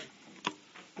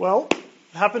Well,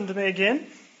 it happened to me again.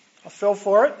 I fell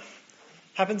for it.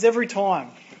 Happens every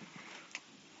time.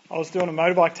 I was doing a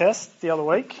motorbike test the other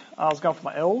week. I was going for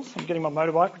my L's. I'm getting my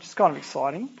motorbike, which is kind of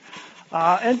exciting.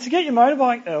 And to get your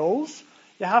motorbike L's,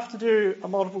 you have to do a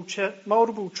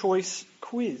multiple choice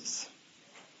quiz.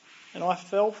 And I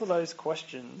fell for those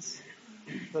questions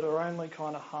that are only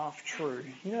kind of half true.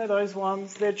 You know those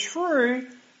ones? They're true,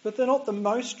 but they're not the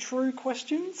most true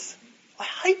questions. I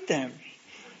hate them.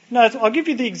 No, I'll give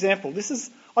you the example.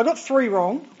 I got 3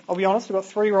 wrong. I'll be honest, I got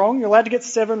 3 wrong. You're allowed to get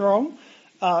 7 wrong,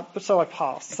 but so I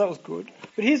passed. So that was good.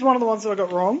 But here's one of the ones that I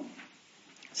got wrong.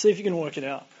 See if you can work it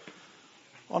out.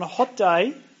 On a hot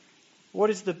day, what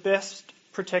is the best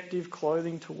protective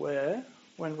clothing to wear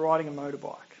when riding a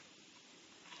motorbike?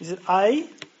 Is it A,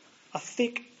 a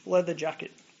thick leather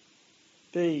jacket,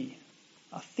 B,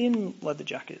 a thin leather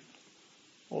jacket,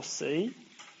 or C,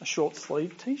 a short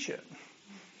sleeve t-shirt?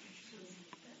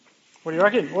 What do you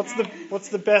reckon? What's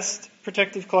the best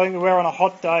protective clothing to wear on a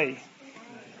hot day?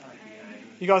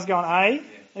 You guys going A?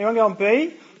 Anyone going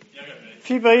B? A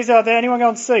few B's out there. Anyone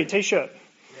going C? T-shirt.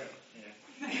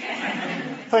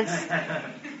 Thanks.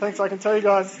 I can tell you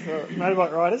guys,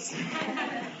 motorbike riders.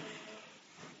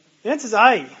 The answer's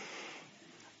A.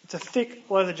 It's a thick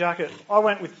leather jacket. I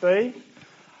went with B.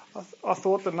 I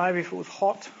thought that maybe if it was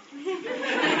hot.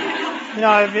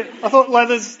 I thought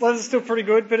leather's still pretty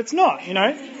good, but it's not,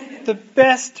 The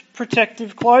best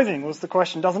protective clothing was the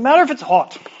question. Doesn't matter if it's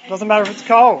hot. Doesn't matter if it's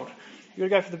cold. You've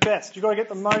got to go for the best. You've got to get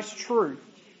the most true.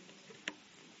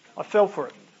 I fell for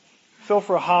it. Fell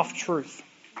for a half-truth.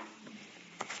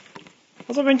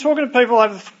 As I've been talking to people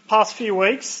over the past few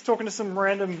weeks, talking to some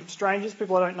random strangers,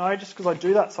 people I don't know, just because I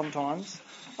do that sometimes,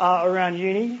 around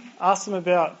uni, ask them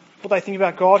about what they think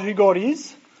about God, who God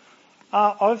is.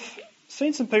 I've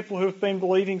seen some people who have been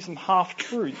believing some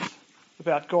half-truths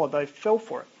about God. They fell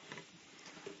for it.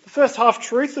 The first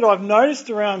half-truth that I've noticed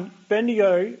around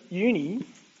Bendigo Uni,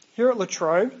 here at La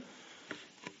Trobe,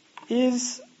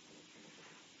 is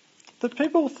that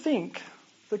people think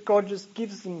that God just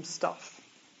gives them stuff.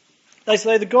 They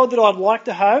say, the God that I'd like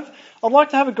to have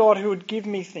a God who would give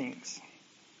me things.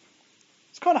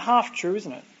 It's kind of half true,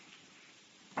 isn't it?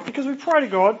 Because we pray to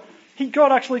God,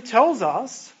 God actually tells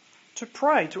us to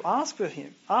pray, to ask for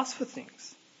Him, ask for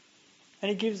things. And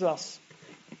He gives us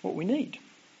what we need.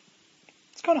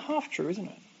 It's kind of half true, isn't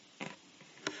it?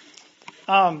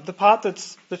 The part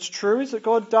that's true is that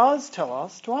God does tell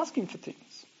us to ask Him for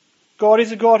things. God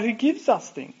is a God who gives us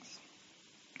things.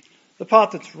 The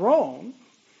part that's wrong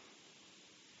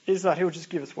is that He'll just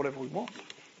give us whatever we want.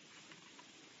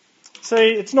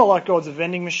 See, it's not like God's a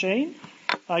vending machine.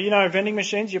 Vending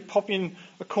machines, you pop in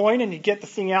a coin and you get the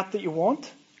thing out that you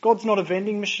want. God's not a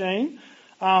vending machine.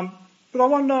 But I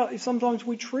wonder if sometimes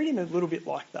we treat Him a little bit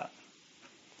like that.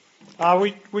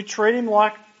 We treat Him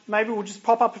like maybe we'll just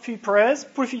pop up a few prayers,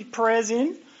 put a few prayers in,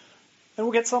 and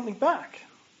we'll get something back.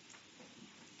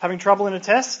 Having trouble in a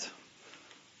test,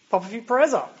 pop a few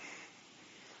prayers up.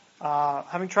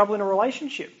 Having trouble in a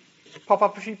relationship, pop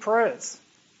up a few prayers.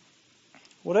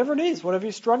 Whatever it is, whatever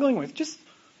you're struggling with, just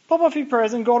pop up a few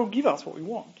prayers and God will give us what we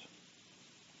want.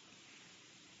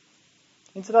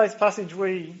 In today's passage,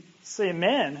 we see a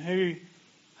man who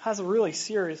has a really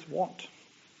serious want.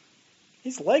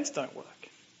 His legs don't work.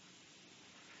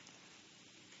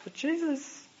 But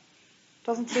Jesus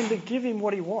doesn't seem to give him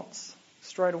what he wants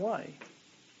straight away.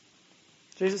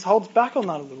 Jesus holds back on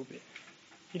that a little bit.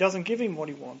 He doesn't give him what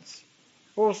he wants.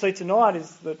 What we'll see tonight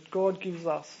is that God gives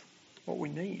us what we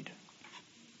need.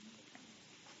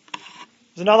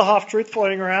 There's another half-truth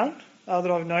floating around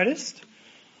that I've noticed.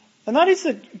 And that is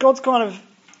that God's kind of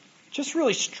just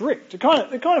really strict. It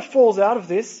kind of falls out of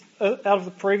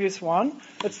the previous one.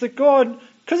 It's that God,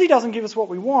 because He doesn't give us what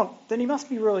we want, then He must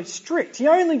be really strict. He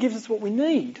only gives us what we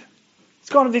need. It's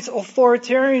kind of this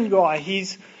authoritarian guy.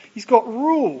 He's got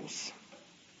rules.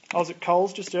 I was at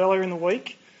Coles just earlier in the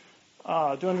week,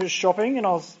 doing a bit of shopping, and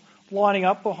I was lining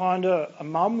up behind a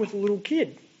mum with a little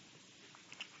kid.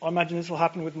 I imagine this will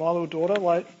happen with my little daughter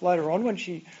later on when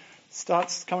she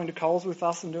starts coming to Coles with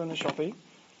us and doing the shopping.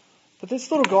 But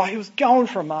this little guy, he was going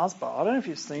for a Mars bar. I don't know if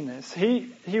you've seen this. He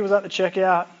was at the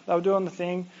checkout, they were doing the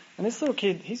thing, and this little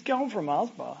kid, he's going for a Mars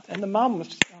bar. And the mum was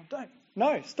just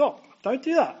going, stop, don't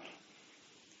do that.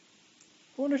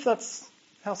 I wonder if that's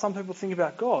how some people think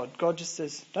about God. God just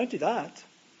says, don't do that.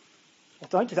 Or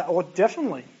don't do that. Or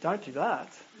definitely don't do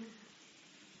that.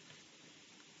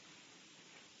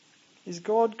 Is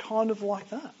God kind of like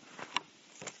that?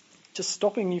 Just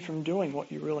stopping you from doing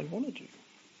what you really want to do?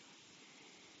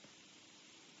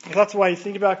 If that's the way you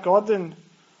think about God, then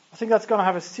I think that's going to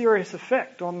have a serious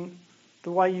effect on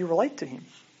the way you relate to Him.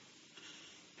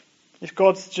 if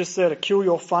God's just there to kill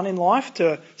your fun in life,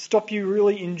 to stop you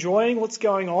really enjoying what's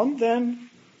going on, then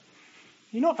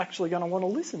you're not actually going to want to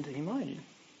listen to him, are you?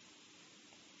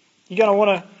 You're going to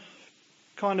want to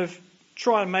kind of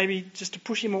try and maybe just to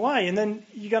push him away, and then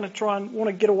you're going to try and want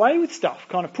to get away with stuff,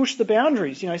 kind of push the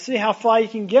boundaries, see how far you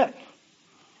can get.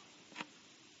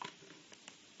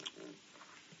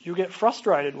 You'll get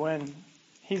frustrated when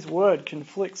his word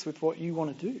conflicts with what you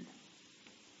want to do.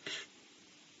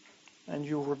 And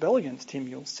you'll rebel against him,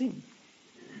 you'll sin.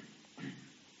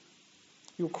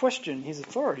 You'll question his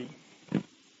authority.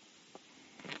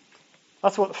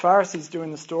 That's what the Pharisees do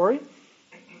in the story.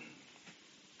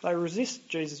 They resist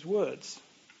Jesus' words.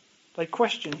 They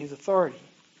question his authority.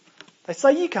 They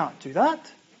say, you can't do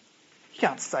that. You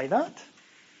can't say that.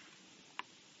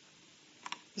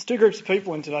 There's two groups of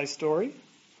people in today's story.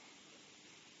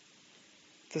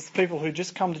 There's the people who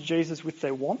just come to Jesus with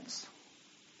their wants,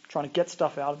 trying to get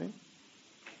stuff out of him.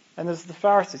 And there's the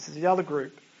Pharisees, there's the other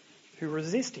group, who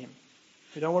resist him,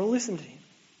 who don't want to listen to him.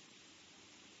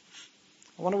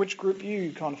 I wonder which group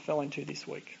you kind of fell into this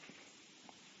week.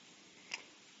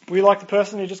 Were you like the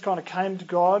person who just kind of came to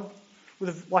God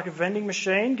with like a vending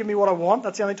machine, give me what I want?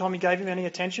 That's the only time you gave him any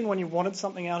attention, when you wanted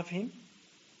something out of him?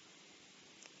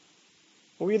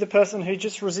 Or were you the person who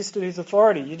just resisted his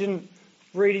authority? You didn't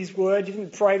read his word, you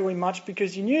didn't pray to him much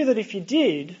because you knew that if you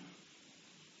did,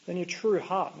 then your true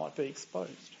heart might be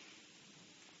exposed.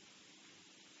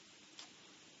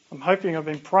 I'm hoping, I've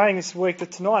been praying this week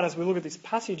that tonight as we look at this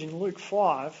passage in Luke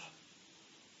 5,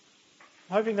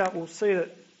 I'm hoping that we'll see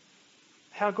that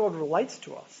how God relates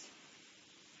to us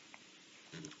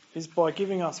is by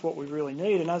giving us what we really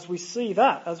need. And as we see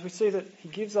that he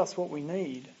gives us what we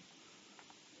need,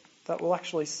 that we'll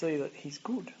actually see that he's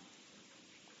good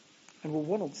and we'll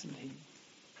want to listen to him.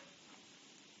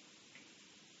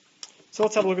 So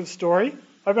let's have a look at the story.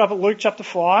 Open up at Luke chapter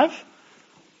 5.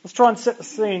 Let's try and set the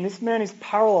scene. This man is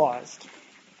paralysed.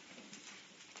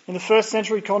 In the first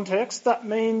century context, that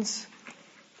means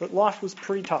that life was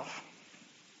pretty tough.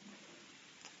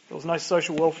 There was no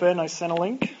social welfare, no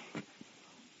Centrelink.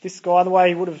 This guy, the way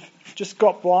he would have just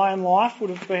got by in life would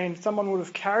have been, someone would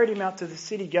have carried him out to the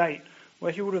city gate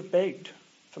where he would have begged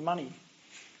for money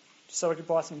just so he could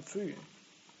buy some food.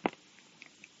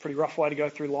 Pretty rough way to go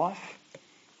through life.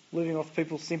 Living off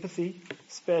people's sympathy,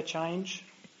 spare change.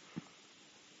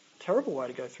 Terrible way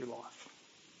to go through life.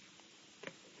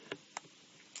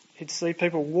 He'd see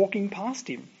people walking past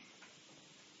him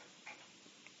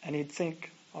and he'd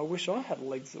think, I wish I had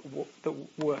legs that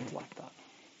worked like that.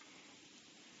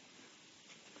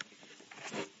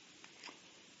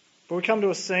 But we come to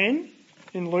a scene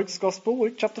in Luke's Gospel,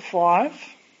 Luke chapter 5,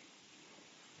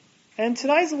 and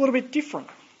today's a little bit different.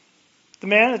 The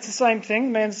man, it's the same thing,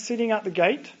 the man's sitting at the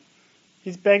gate,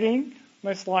 he's begging,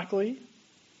 most likely,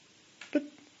 but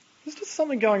there's just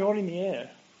something going on in the air.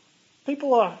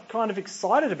 People are kind of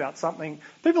excited about something.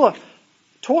 People are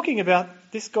talking about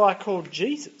this guy called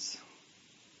Jesus.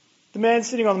 The man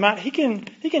sitting on the mat, he can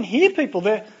hear people.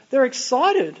 They're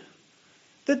excited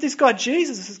that this guy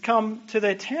Jesus has come to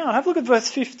their town. Have a look at verse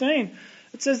 15.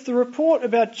 It says the report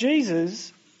about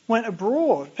Jesus went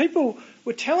abroad. People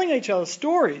were telling each other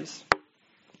stories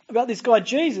about this guy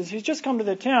Jesus who's just come to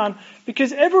their town,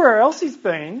 because everywhere else he's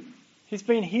been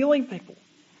healing people.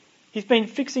 He's been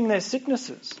fixing their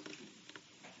sicknesses.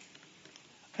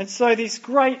 And so this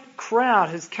great crowd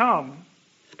has come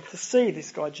to see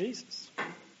this guy Jesus.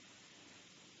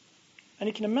 And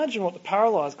you can imagine what the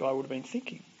paralysed guy would have been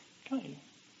thinking, can't you?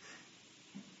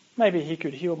 Maybe he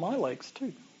could heal my legs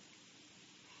too.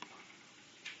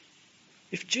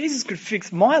 If Jesus could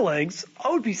fix my legs,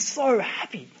 I would be so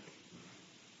happy.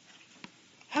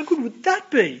 How good would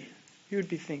that be? You would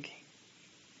be thinking.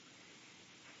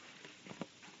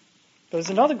 There's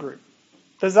another group.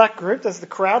 There's that group, there's the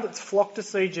crowd that's flocked to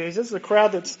see Jesus, the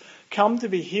crowd that's come to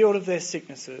be healed of their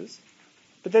sicknesses.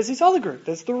 But there's this other group.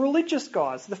 There's the religious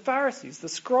guys, the Pharisees, the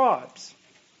scribes.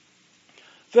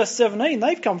 Verse 17,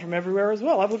 they've come from everywhere as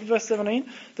well. Have a look at verse 17.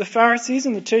 The Pharisees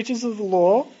and the teachers of the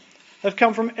law have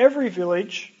come from every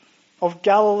village of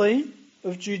Galilee,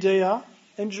 of Judea,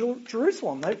 and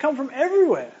Jerusalem. They've come from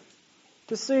everywhere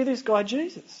to see this guy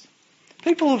Jesus.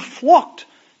 People have flocked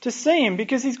to see him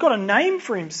because he's got a name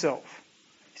for himself.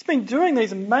 He's been doing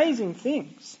these amazing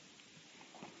things.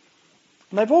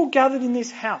 And they've all gathered in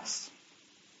this house.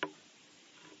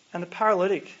 And the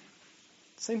paralytic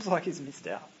seems like he's missed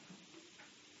out.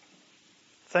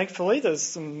 Thankfully, there's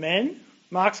some men,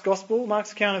 Mark's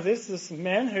account of this, there's some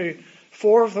men who,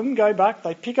 4 of them go back,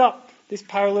 they pick up this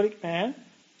paralytic man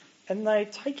and they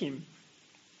take him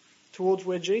towards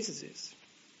where Jesus is.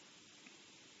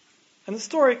 And the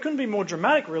story couldn't be more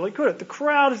dramatic, really, could it? The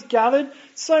crowd is gathered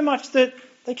so much that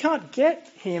they can't get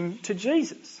him to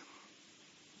Jesus.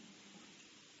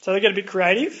 So they get a bit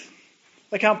creative.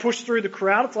 They can't push through the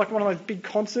crowd. It's like one of those big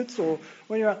concerts or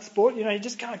when you're at sport, you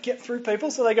just can't get through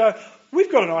people. So they go, we've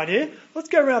got an idea. Let's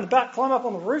go around the back, climb up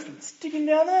on the roof and stick him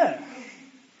down there.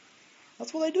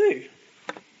 That's what they do.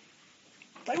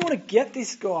 They want to get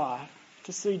this guy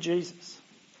to see Jesus.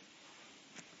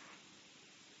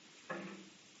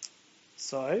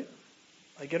 So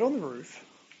they get on the roof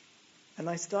and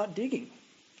they start digging.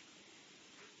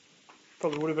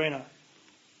 Probably would have been a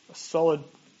solid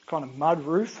kind of mud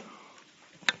roof.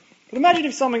 But imagine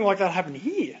if something like that happened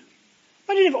here.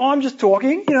 Imagine if I'm just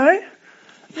talking,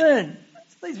 then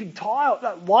these big tile,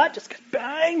 that light just goes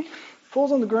bang,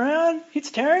 falls on the ground,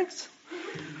 hits Terence.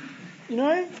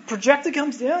 The projector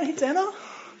comes down, hits Anna.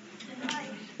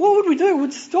 What would we do?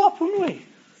 We'd stop, wouldn't we?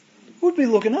 We'd be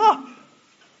looking up.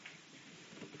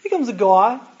 Here comes a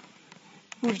guy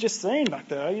we've just seen back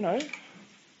there,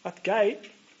 at the gate.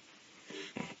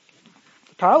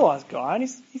 The paralysed guy, and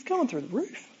he's coming through the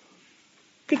roof.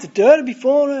 Gets of dirt to be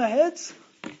falling on our heads.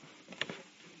 He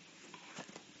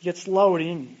gets lowered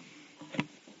in.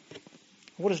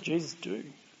 What does Jesus do?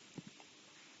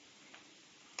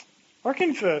 I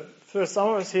reckon for some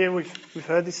of us here, we've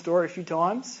heard this story a few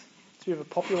times. It's a bit of a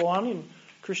popular one in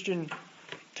Christian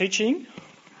teaching.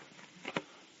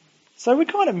 So we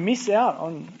kind of miss out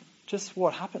on just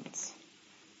what happens.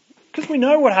 Because we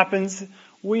know what happens,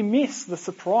 we miss the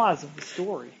surprise of the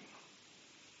story.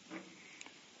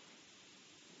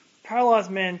 Paralysed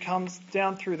man comes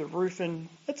down through the roof and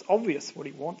it's obvious what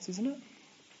he wants, isn't it?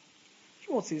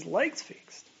 He wants his legs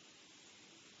fixed.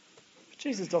 But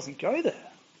Jesus doesn't go there.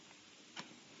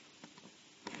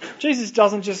 Jesus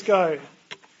doesn't just go,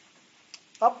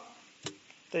 up,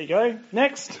 there you go,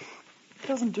 next. He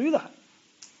doesn't do that.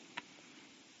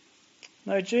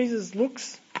 No, Jesus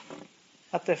looks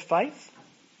at their faith,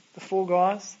 the four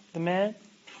guys, the man,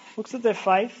 looks at their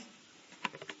faith,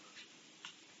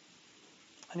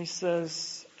 and he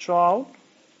says, child,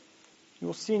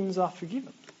 your sins are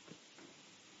forgiven.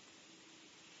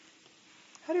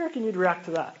 How do you reckon you'd react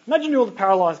to that? Imagine you're the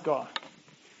paralysed guy.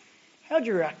 How'd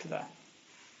you react to that?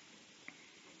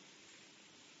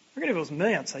 I reckon if it was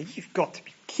me, I'd say, you've got to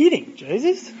be kidding,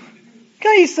 Jesus.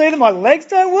 Can't you see that my legs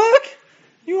don't work?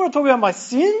 You want to talk about my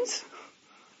sins?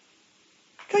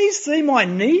 Can't you see my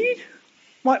need?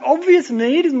 My obvious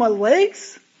need is my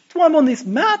legs. That's why I'm on this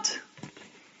mat.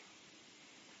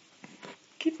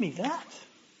 Give me that.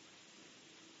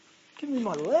 Give me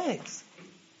my legs.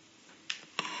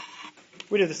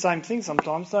 We do the same thing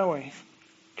sometimes, don't we?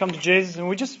 Come to Jesus and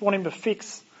we just want him to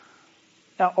fix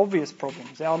our obvious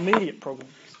problems, our immediate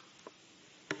problems.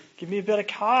 Give me a better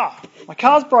car. My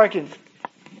car's broken.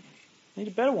 I need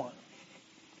a better one.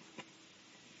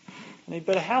 I need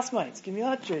better housemates. Give me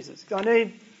that, Jesus. I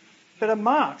need better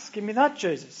marks. Give me that,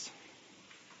 Jesus.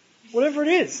 Whatever it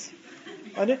is.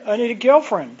 I need a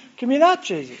girlfriend. Give me that,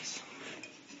 Jesus.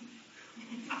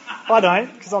 I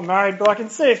don't, because I'm married, but I can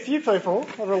see a few people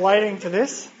are relating to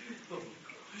this.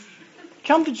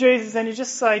 Come to Jesus and you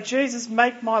just say, Jesus,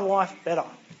 make my life better.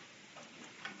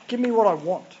 Give me what I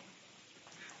want.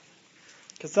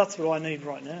 Because that's what I need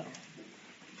right now.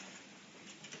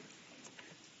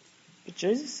 But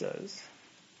Jesus says,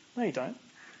 no you don't.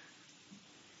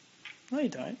 No you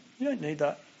don't. You don't need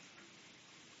that.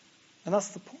 And that's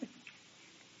the point.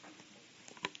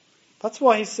 That's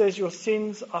why he says your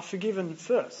sins are forgiven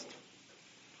first.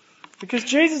 Because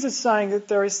Jesus is saying that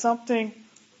there is something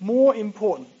more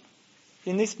important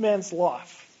in this man's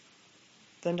life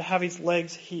than to have his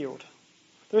legs healed.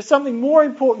 There is something more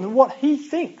important than what he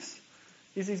thinks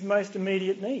is his most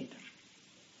immediate need.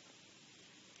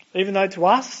 Even though to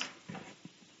us,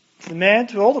 to the man,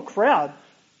 to all the crowd,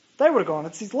 they would have gone,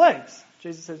 it's his legs.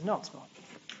 Jesus says, no, it's not.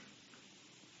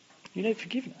 You need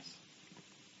forgiveness.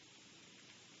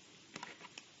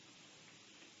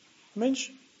 I mean,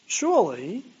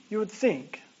 surely you would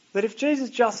think that if Jesus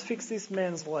just fixed this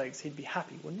man's legs, he'd be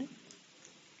happy, wouldn't he?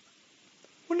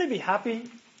 Wouldn't he be happy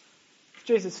if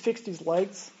Jesus fixed his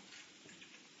legs?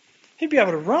 He'd be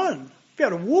able to run, be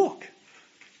able to walk,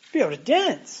 be able to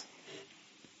dance.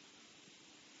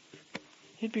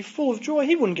 He'd be full of joy.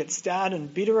 He wouldn't get sad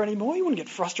and bitter anymore. He wouldn't get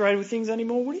frustrated with things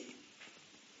anymore, would he?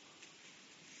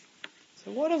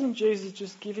 So why doesn't Jesus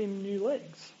just give him new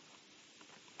legs?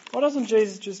 Why doesn't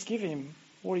Jesus just give him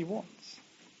what he wants?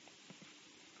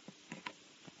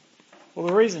 Well,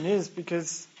 the reason is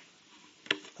because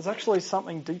there's actually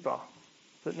something deeper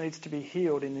that needs to be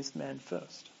healed in this man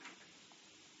first.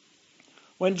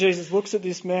 When Jesus looks at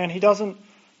this man, he doesn't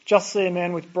just see a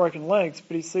man with broken legs,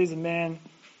 but he sees a man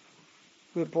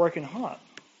with a broken heart,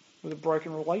 with a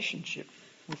broken relationship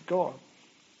with God.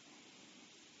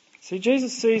 See,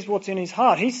 Jesus sees what's in his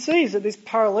heart. He sees that this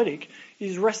paralytic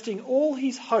is resting all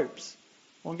his hopes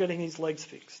on getting his legs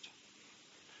fixed.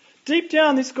 Deep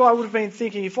down, this guy would have been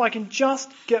thinking, if I can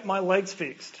just get my legs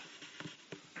fixed,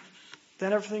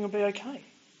 then everything will be okay.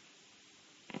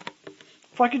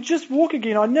 If I could just walk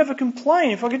again, I'd never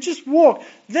complain. If I could just walk,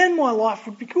 then my life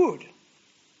would be good.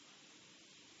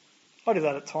 I do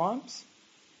that at times.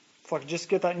 If I could just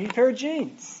get that new pair of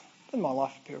jeans, then my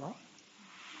life would be alright.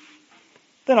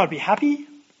 Then I'd be happy.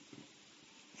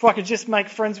 If I could just make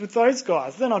friends with those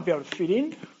guys, then I'd be able to fit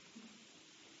in.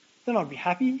 Then I'd be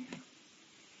happy.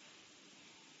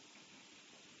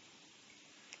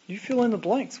 You fill in the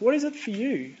blanks. What is it for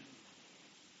you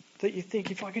that you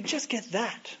think, if I could just get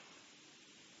that,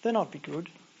 then I'd be good.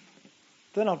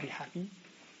 Then I'd be happy.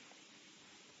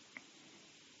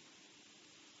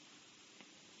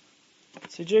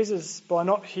 See, Jesus, by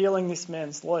not healing this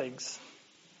man's legs,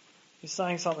 is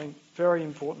saying something very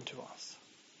important to us.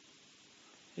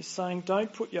 He's saying,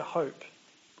 don't put your hope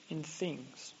in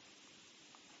things,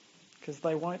 because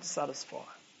they won't satisfy.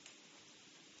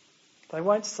 They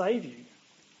won't save you.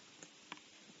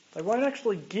 They won't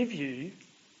actually give you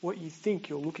what you think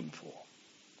you're looking for.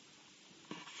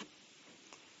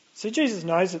 See, Jesus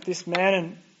knows that this man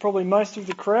and probably most of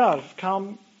the crowd have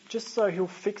come just so he'll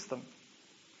fix them,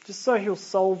 just so he'll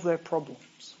solve their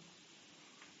problems,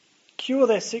 cure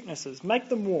their sicknesses, make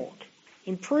them walk,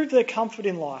 improve their comfort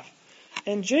in life.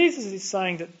 And Jesus is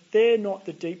saying that they're not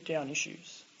the deep down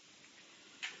issues.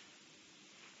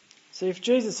 See, if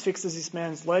Jesus fixes this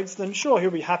man's legs, then sure,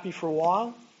 he'll be happy for a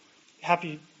while,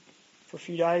 happy for a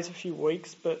few days, a few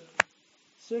weeks, but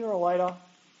sooner or later,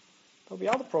 there'll be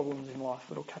other problems in life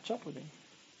that'll catch up with him.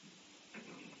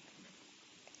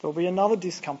 There'll be another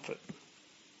discomfort,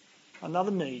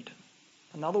 another need,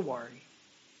 another worry.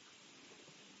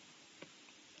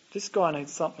 This guy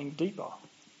needs something deeper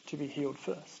to be healed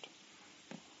first.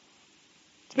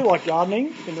 It's a bit like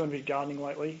gardening. Been doing a bit of gardening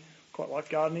lately. Quite like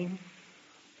gardening.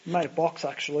 Made a box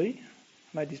actually.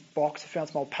 Made this box. I found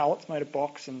some old pallets, made a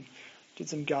box and did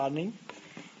some gardening.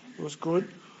 It was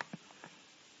good.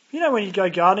 You know when you go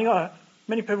gardening,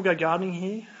 many people go gardening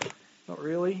here. Not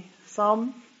really.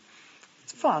 Some.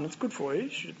 It's fun. It's good for you.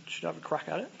 You should have a crack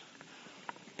at it.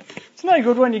 It's no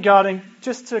good when you're gardening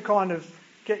just to kind of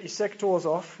get your secateurs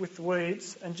off with the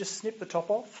weeds and just snip the top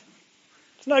off.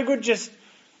 It's no good just,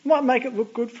 might make it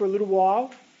look good for a little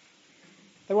while.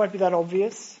 They won't be that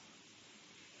obvious.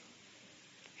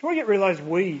 If you want to get rid of those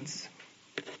weeds,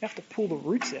 you have to pull the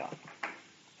roots out. You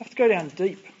have to go down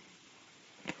deep.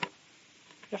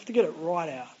 You have to get it right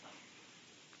out.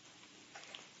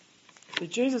 See,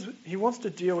 Jesus, he wants to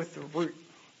deal with the root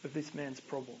of this man's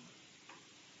problem.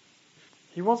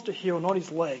 He wants to heal not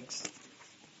his legs,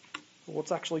 but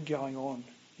what's actually going on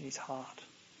in his heart.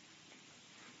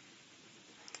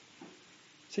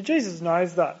 See, Jesus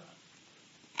knows that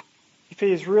if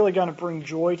he is really going to bring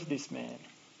joy to this man,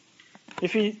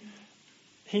 if he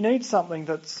needs something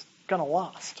that's going to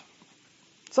last,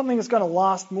 something that's going to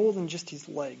last more than just his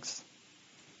legs,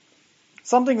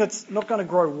 something that's not going to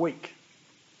grow weak,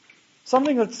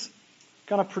 something that's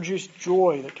going to produce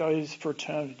joy that goes for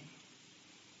eternity.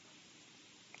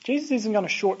 Jesus isn't going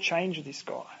to shortchange this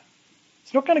guy.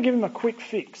 He's not going to give him a quick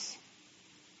fix.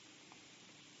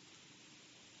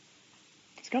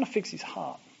 He's going to fix his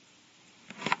heart.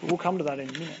 But we'll come to that in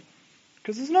a minute.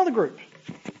 Because there's another group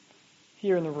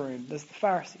here in the room. There's the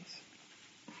Pharisees.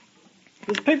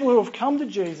 There's people who have come to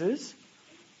Jesus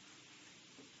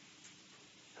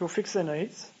who'll fix their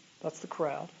needs. That's the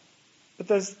crowd. But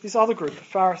there's this other group, the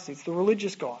Pharisees, the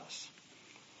religious guys.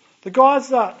 The guys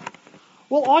that,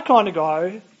 well, I kind of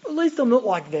go, at least I'm not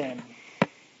like them.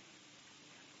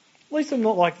 At least I'm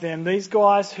not like them. These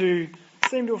guys who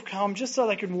seem to have come just so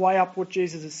they can weigh up what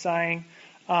Jesus is saying.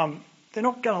 They're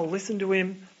not going to listen to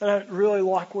him. They don't really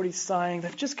like what he's saying.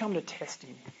 They've just come to test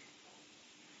him.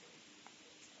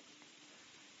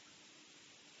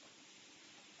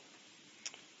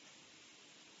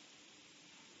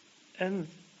 And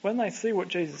when they see what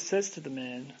Jesus says to the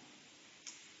man,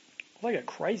 well, they go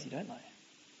crazy, don't they?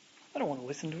 They don't want to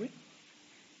listen to it.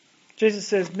 Jesus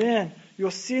says, man, your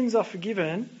sins are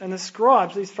forgiven. And the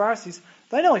scribes, these Pharisees,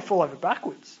 they nearly fall over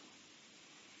backwards.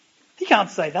 He can't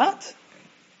say that.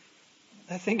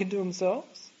 They're thinking to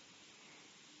themselves.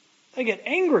 They get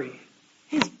angry.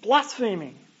 He's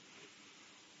blaspheming.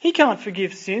 He can't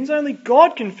forgive sins. Only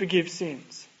God can forgive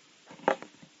sins.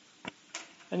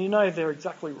 And you know they're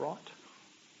exactly right.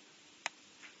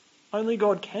 Only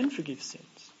God can forgive sins.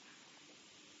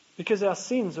 because our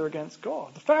sins are against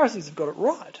God. The Pharisees have got it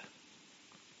right.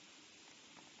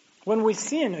 When we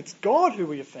sin, it's God who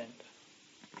we offend.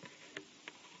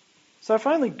 So if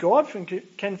only God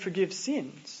can forgive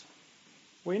sins,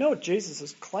 well, you know what Jesus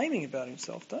is claiming about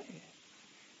himself, don't you?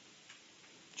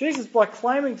 Jesus, by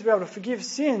claiming to be able to forgive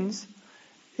sins,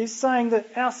 is saying that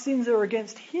our sins are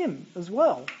against him as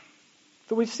well.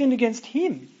 That we've sinned against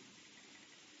him.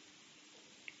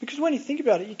 Because when you think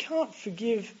about it, you can't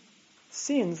forgive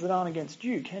sins that aren't against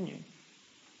you, can you?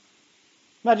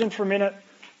 Imagine for a minute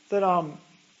that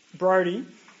Brody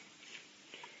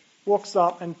walks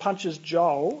up and punches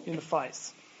Joel in the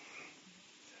face.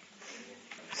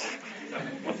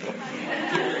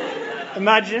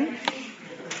 Imagine.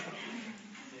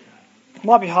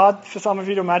 Might be hard for some of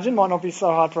you to imagine, might not be so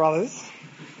hard for others.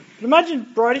 But imagine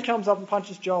Brody comes up and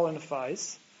punches Joel in the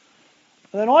face,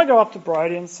 and then I go up to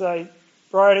Brody and say,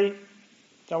 Brody,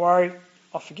 don't worry,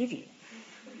 I forgive you.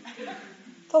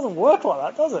 It doesn't work like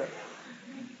that, does it?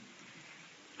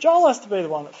 Joel has to be the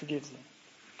one that forgives him,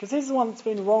 because he's the one that's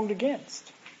been wronged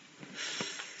against.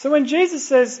 So when Jesus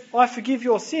says, I forgive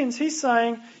your sins, he's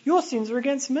saying, your sins are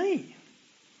against me.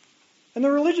 And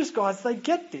the religious guys, they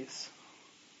get this.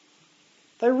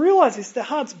 They realise this, their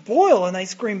hearts boil and they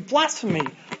scream, blasphemy,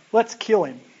 let's kill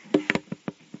him.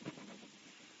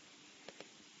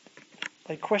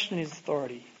 They question his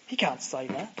authority. He can't say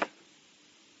that.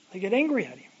 They get angry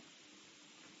at him.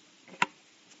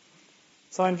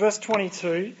 So in verse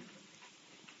 22,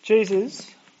 Jesus,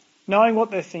 knowing what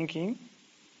they're thinking,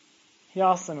 he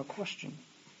asks them a question.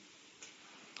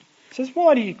 He says,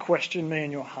 why do you question me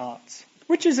in your hearts?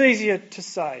 Which is easier to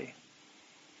say?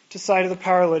 To say to the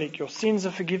paralytic, your sins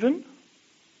are forgiven?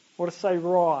 Or to say,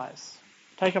 rise,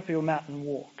 take up your mat and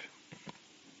walk?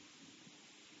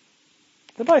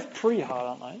 They're both pretty hard,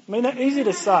 aren't they? I mean, they're easy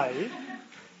to say,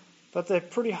 but they're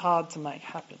pretty hard to make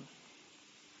happen.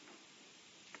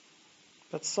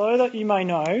 But so that you may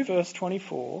know, verse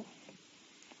 24,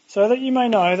 so that you may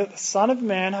know that the Son of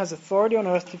Man has authority on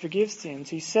earth to forgive sins,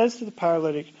 he says to the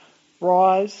paralytic,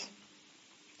 rise,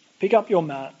 pick up your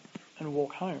mat and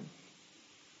walk home.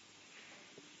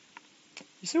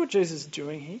 You see what Jesus is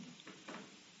doing here?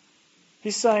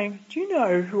 He's saying, do you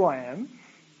know who I am?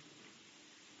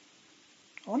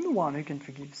 I'm the one who can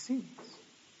forgive sins.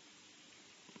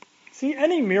 See,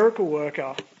 any miracle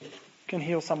worker can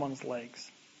heal someone's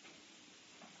legs.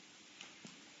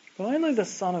 But only the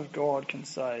Son of God can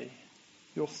say,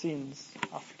 your sins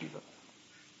are forgiven.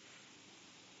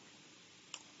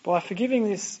 By forgiving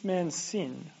this man's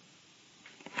sin,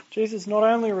 Jesus not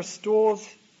only restores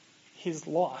his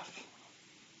life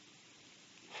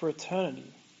for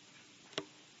eternity,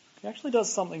 he actually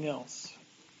does something else.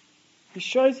 He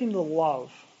shows him the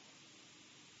love,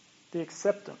 the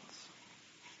acceptance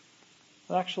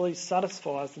that actually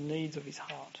satisfies the needs of his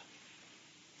heart.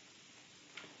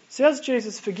 See, as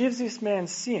Jesus forgives this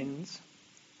man's sins,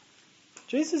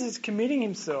 Jesus is committing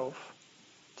himself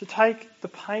to take the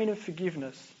pain of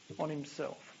forgiveness on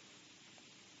himself.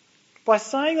 By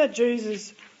Jesus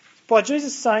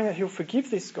saying that he'll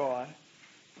forgive this guy,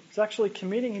 he's actually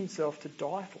committing himself to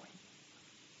die for him.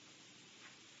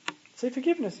 See,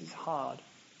 forgiveness is hard. I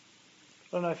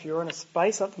don't know if you're in a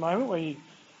space at the moment where you're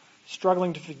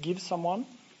struggling to forgive someone.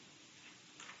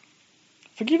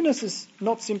 Forgiveness is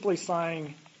not simply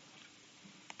saying,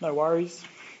 no worries,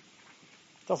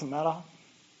 doesn't matter.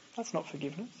 That's not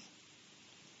forgiveness.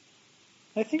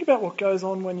 Now think about what goes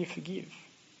on when you forgive.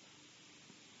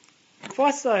 If I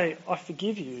say, I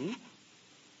forgive you,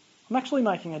 I'm actually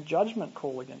making a judgment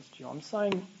call against you. I'm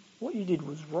saying what you did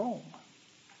was wrong.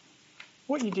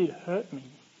 What you did hurt me.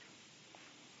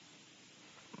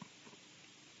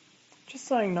 Just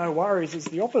saying no worries is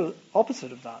the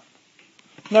opposite of that.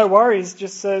 No worries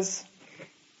just says,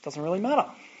 doesn't really matter.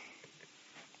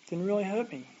 Didn't really hurt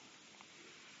me.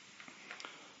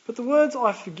 But the words,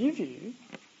 I forgive you,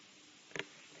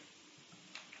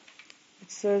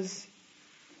 it says,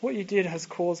 what you did has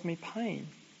caused me pain.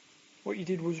 What you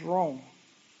did was wrong.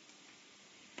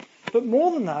 But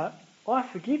more than that, I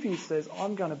forgive you says,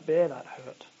 I'm going to bear that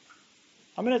hurt.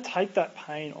 I'm going to take that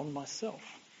pain on myself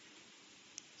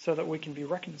so that we can be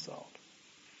reconciled.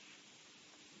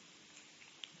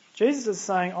 Jesus is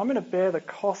saying, I'm going to bear the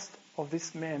cost of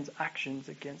this man's actions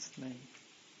against me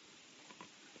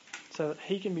so that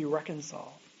he can be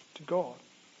reconciled to God.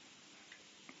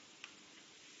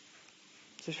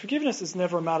 So forgiveness is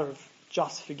never a matter of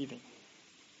just forgiving.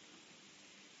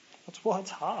 That's why it's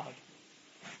hard.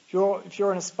 If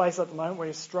you're in a space at the moment where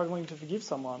you're struggling to forgive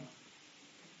someone,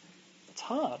 it's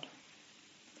hard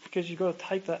because you've got to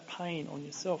take that pain on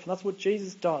yourself. And that's what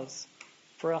Jesus does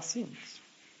for our sins.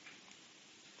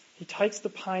 He takes the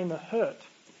pain, the hurt,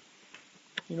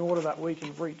 in order that we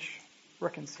can reach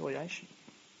reconciliation.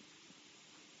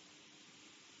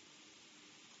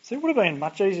 So it would have been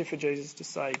much easier for Jesus to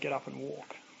say, get up and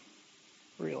walk.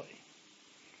 Really.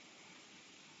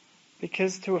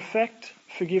 Because to effect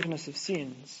forgiveness of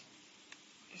sins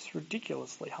is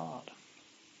ridiculously hard.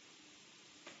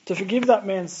 To forgive that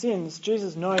man's sins,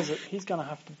 Jesus knows that he's going to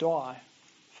have to die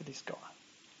for this guy.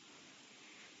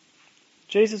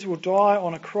 Jesus will die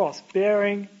on a cross,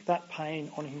 bearing that pain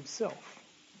on himself,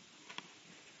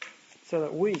 so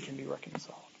that we can be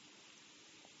reconciled.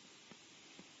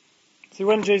 See,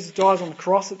 when Jesus dies on the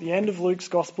cross at the end of Luke's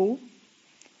Gospel,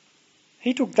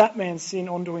 he took that man's sin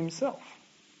onto himself.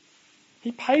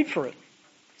 He paid for it,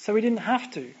 so he didn't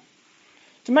have to.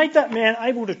 To make that man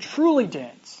able to truly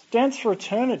dance for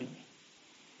eternity,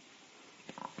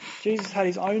 Jesus had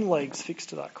his own legs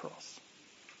fixed to that cross.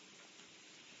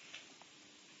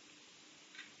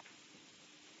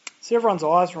 See, everyone's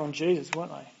eyes were on Jesus,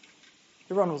 weren't they?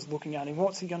 Everyone was looking at him.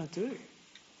 What's he going to do?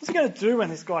 What's he going to do when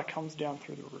this guy comes down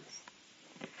through the roof?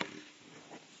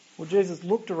 Well, Jesus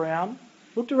looked around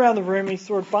the room, and he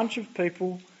saw a bunch of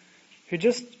people who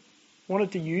just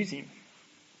wanted to use him,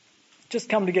 just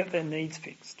come to get their needs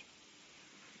fixed.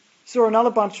 He saw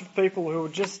another bunch of people who were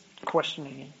just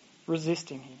questioning him,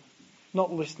 resisting him,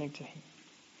 not listening to him.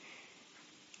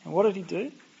 And what did he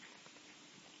do?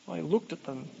 Well, he looked at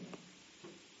them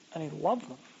and he loved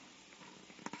them.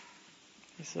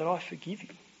 He said, I forgive you.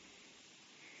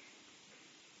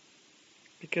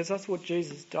 Because that's what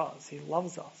Jesus does. He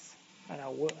loves us at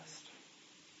our worst.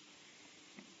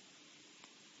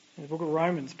 In the book of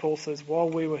Romans, Paul says, while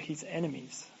we were his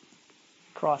enemies,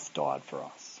 Christ died for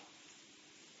us.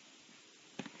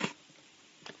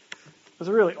 There's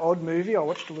a really odd movie I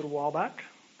watched a little while back.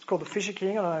 It's called The Fisher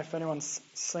King. I don't know if anyone's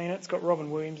seen it. It's got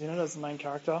Robin Williams in it as the main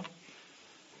character.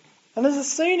 And there's a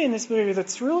scene in this movie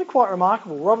that's really quite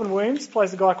remarkable. Robin Williams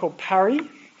plays a guy called Parry.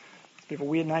 It's a bit of a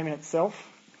weird name in itself.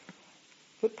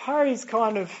 But Parry's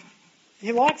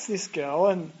he likes this girl,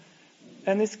 and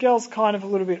this girl's kind of a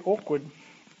little bit awkward.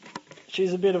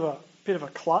 She's a bit of a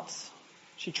klutz.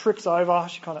 She trips over.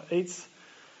 She kind of eats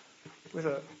with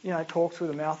talks with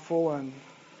a mouthful, and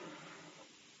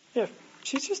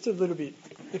she's just a little bit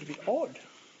odd.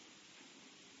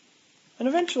 And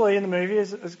eventually in the movie,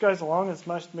 as it goes along, as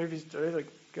most movies do, the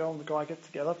girl and the guy get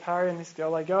together. Parry and this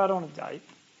girl, they go out on a date,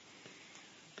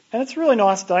 and it's a really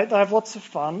nice date. They have lots of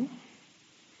fun.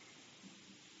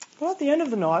 But at the end of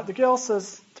the night, the girl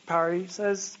says to Parry,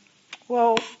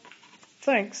 well,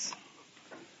 thanks.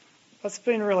 That's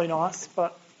been really nice,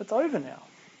 but it's over now.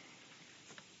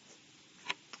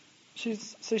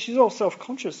 She's all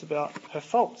self-conscious about her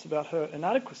faults, about her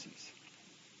inadequacies.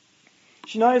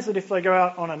 She knows that if they go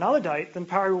out on another date, then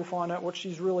Parry will find out what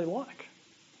she's really like.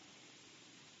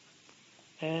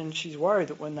 And she's worried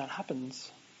that when that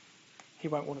happens, he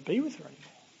won't want to be with her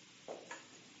anymore.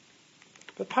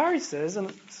 But Parry says, and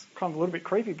it's kind of a little bit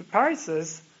creepy, but Parry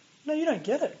says, no, you don't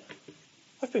get it.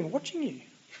 I've been watching you.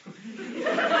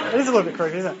 It is a little bit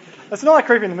creepy, isn't it? It's not like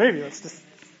creepy in the movie, it's just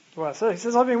the way I say it. He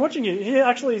says, I've been watching you. He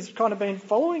actually has kind of been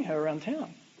following her around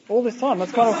town all this time.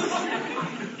 That's kind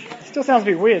of, still sounds a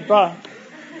bit weird, but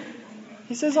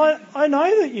he says, I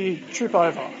know that you trip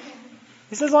over.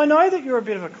 He says, I know that you're a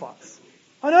bit of a klutz.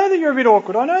 I know that you're a bit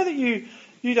awkward. I know that you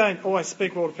don't always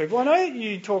speak well to people. I know that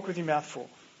you talk with your mouth full.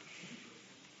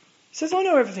 He says, I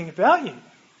know everything about you.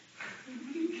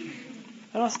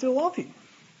 And I still love you.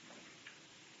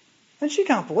 And she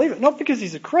can't believe it. Not because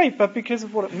he's a creep, but because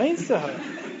of what it means to her.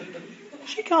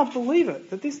 She can't believe it,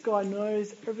 that this guy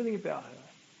knows everything about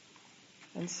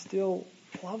her and still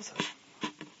loves her.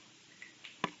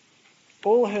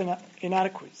 All her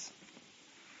inadequacies,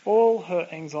 all her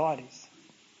anxieties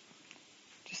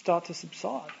just start to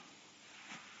subside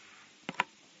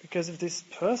because of this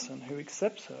person who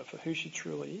accepts her for who she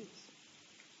truly is.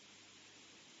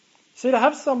 See, to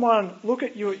have someone look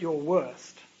at you at your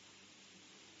worst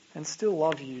and still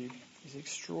love you is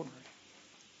extraordinary.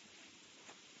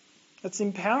 It's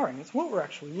empowering. It's what we're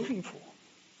actually looking for.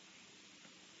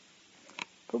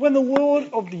 But when the Lord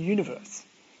of the universe,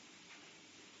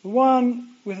 the one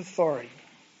with authority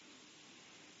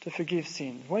to forgive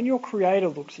sins, when your Creator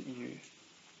looks at you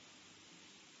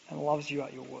and loves you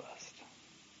at your worst,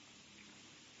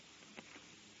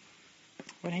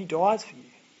 when he dies for you,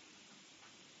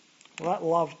 well, that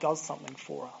love does something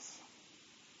for us.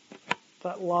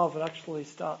 That love, it actually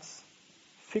starts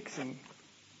fixing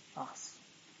us.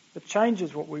 It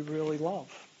changes what we really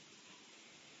love.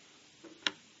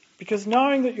 Because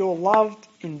knowing that you're loved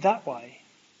in that way,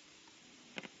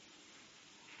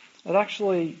 it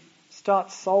actually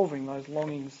starts solving those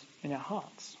longings in our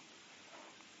hearts.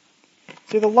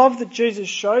 See, the love that Jesus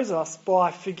shows us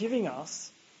by forgiving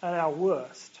us at our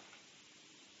worst,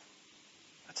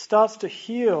 it starts to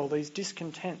heal these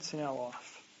discontents in our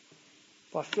life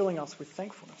by filling us with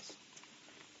thankfulness.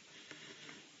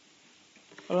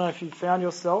 I don't know if you found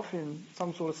yourself in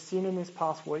some sort of sin in this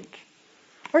past week.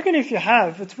 I reckon if you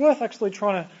have, it's worth actually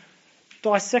trying to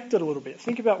dissect it a little bit.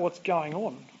 Think about what's going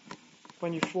on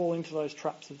when you fall into those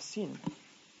traps of sin.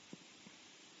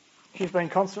 If you've been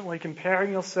constantly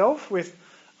comparing yourself with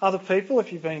other people,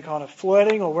 if you've been kind of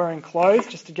flirting or wearing clothes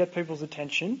just to get people's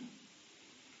attention,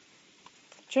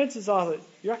 chances are that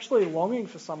you're actually longing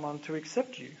for someone to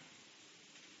accept you,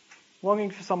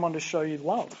 longing for someone to show you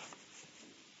love,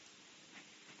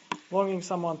 longing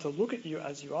someone to look at you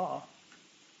as you are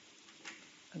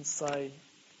and say,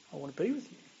 I want to be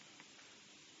with you.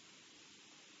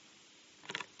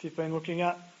 If you've been looking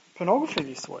at pornography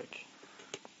this week,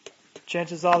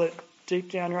 chances are that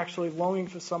deep down you're actually longing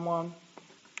for someone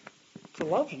to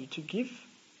love you, to give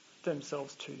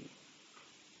themselves to you.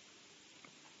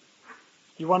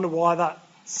 You wonder why that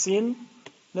sin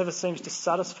never seems to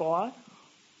satisfy.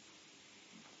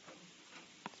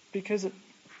 It's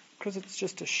because it's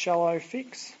just a shallow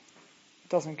fix. It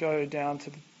doesn't go down to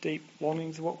the deep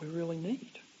longings of what we really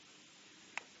need.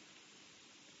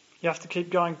 You have to keep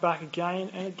going back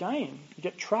again and again. You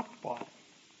get trapped by it.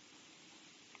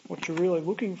 What you're really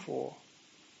looking for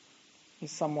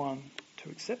is someone to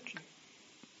accept you.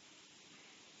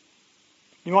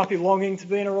 You might be longing to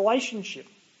be in a relationship,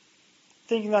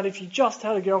 thinking that if you just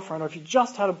had a girlfriend or if you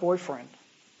just had a boyfriend,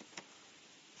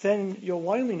 then your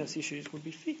loneliness issues would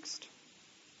be fixed.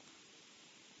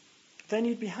 Then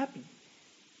you'd be happy.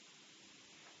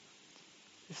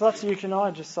 If that's you, can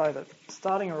I just say that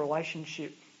starting a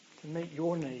relationship to meet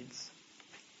your needs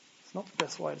is not the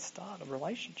best way to start a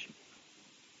relationship.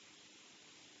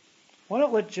 Why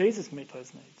not let Jesus meet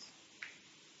those needs?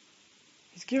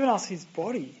 He's given us his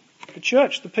body, the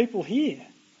church, the people here,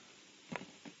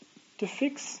 to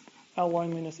fix our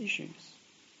loneliness issues.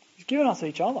 He's given us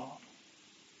each other.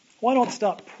 Why not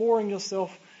start pouring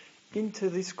yourself into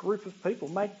this group of people?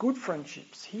 Make good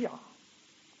friendships here.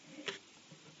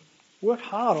 Work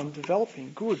hard on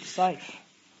developing good, safe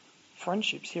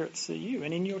friendships here at CU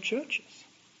and in your churches.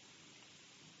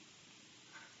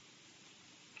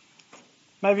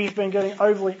 Maybe you've been getting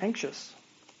overly anxious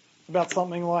about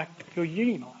something like your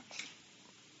uni marks.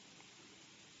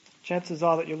 Chances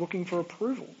are that you're looking for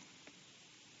approval.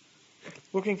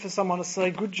 Looking for someone to say,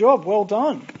 good job, well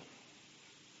done.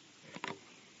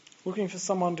 Looking for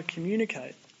someone to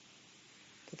communicate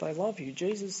that they love you.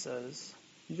 Jesus says,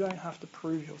 you don't have to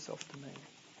prove yourself to me.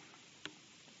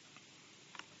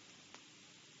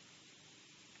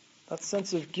 That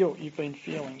sense of guilt you've been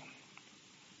feeling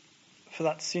for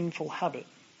that sinful habit,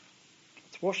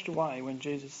 it's washed away when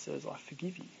Jesus says, I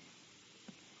forgive you.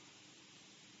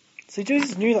 See,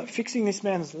 Jesus knew that fixing this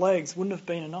man's legs wouldn't have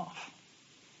been enough.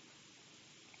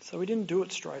 So he didn't do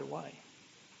it straight away.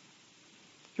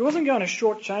 He wasn't going to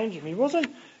shortchange him. He wasn't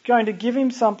going to give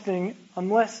him something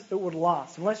unless it would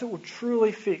last, unless it would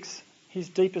truly fix his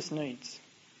deepest needs.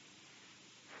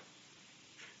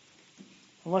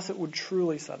 Unless it would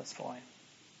truly satisfy him.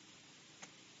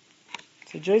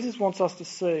 So Jesus wants us to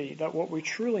see that what we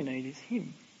truly need is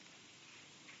him.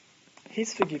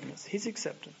 His forgiveness, his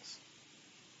acceptance,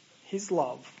 his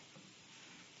love,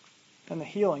 and the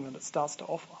healing that it starts to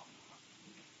offer.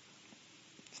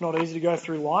 It's not easy to go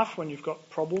through life when you've got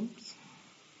problems.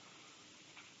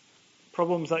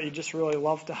 Problems that you just really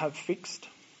love to have fixed.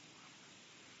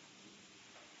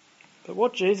 But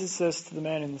what Jesus says to the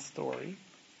man in the story,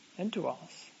 and to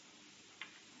us,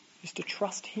 is to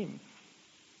trust him.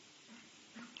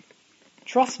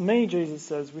 Trust me, Jesus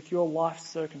says, with your life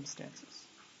circumstances.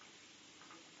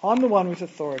 I'm the one with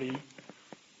authority.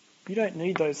 You don't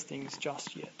need those things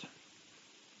just yet.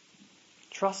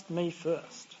 Trust me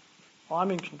first.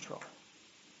 I'm in control.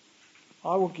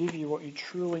 I will give you what you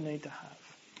truly need to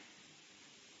have.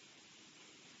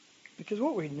 Because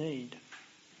what we need,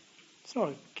 it's not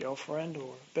a girlfriend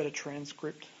or a better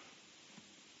transcript.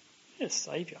 We need a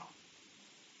saviour.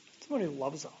 Someone who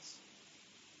loves us.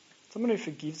 Someone who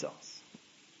forgives us.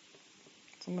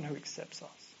 Someone who accepts us.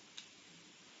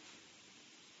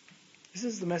 This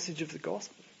is the message of the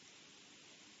gospel.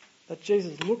 That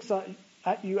Jesus looks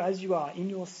at you as you are in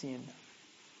your sin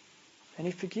and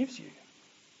he forgives you.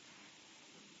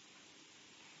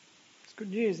 It's good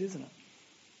news, isn't it?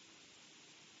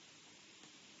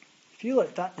 If you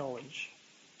let that knowledge,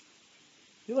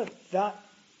 you let that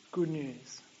good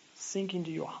news sink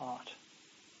into your heart,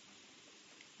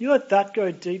 you let that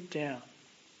go deep down,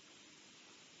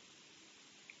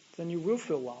 then you will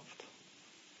feel loved.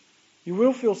 You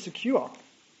will feel secure.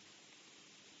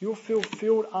 You'll feel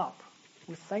filled up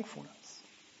with thankfulness.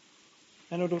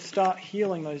 And it'll start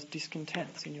healing those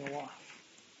discontents in your life.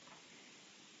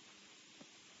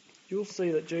 You'll see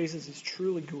that Jesus is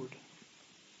truly good.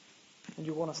 And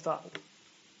you want to start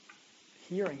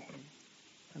hearing him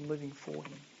and living for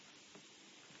him.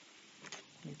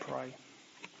 Let me pray.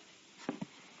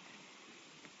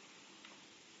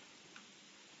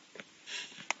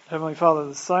 Heavenly Father,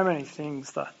 there's so many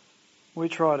things that we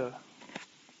try to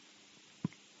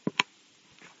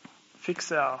fix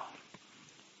our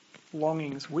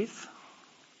longings with,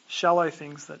 shallow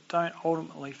things that don't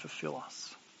ultimately fulfill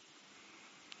us.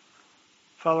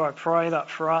 Father, I pray that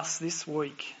for us this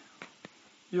week,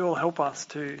 you will help us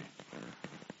to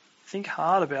think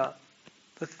hard about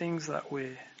the things that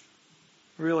we're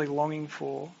really longing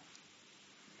for,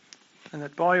 and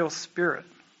that by your Spirit,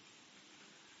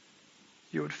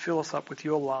 you would fill us up with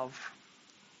your love.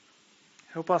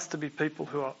 Help us to be people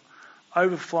who are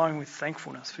overflowing with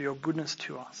thankfulness for your goodness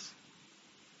to us.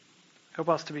 Help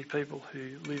us to be people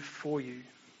who live for you.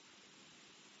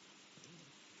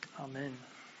 Amen.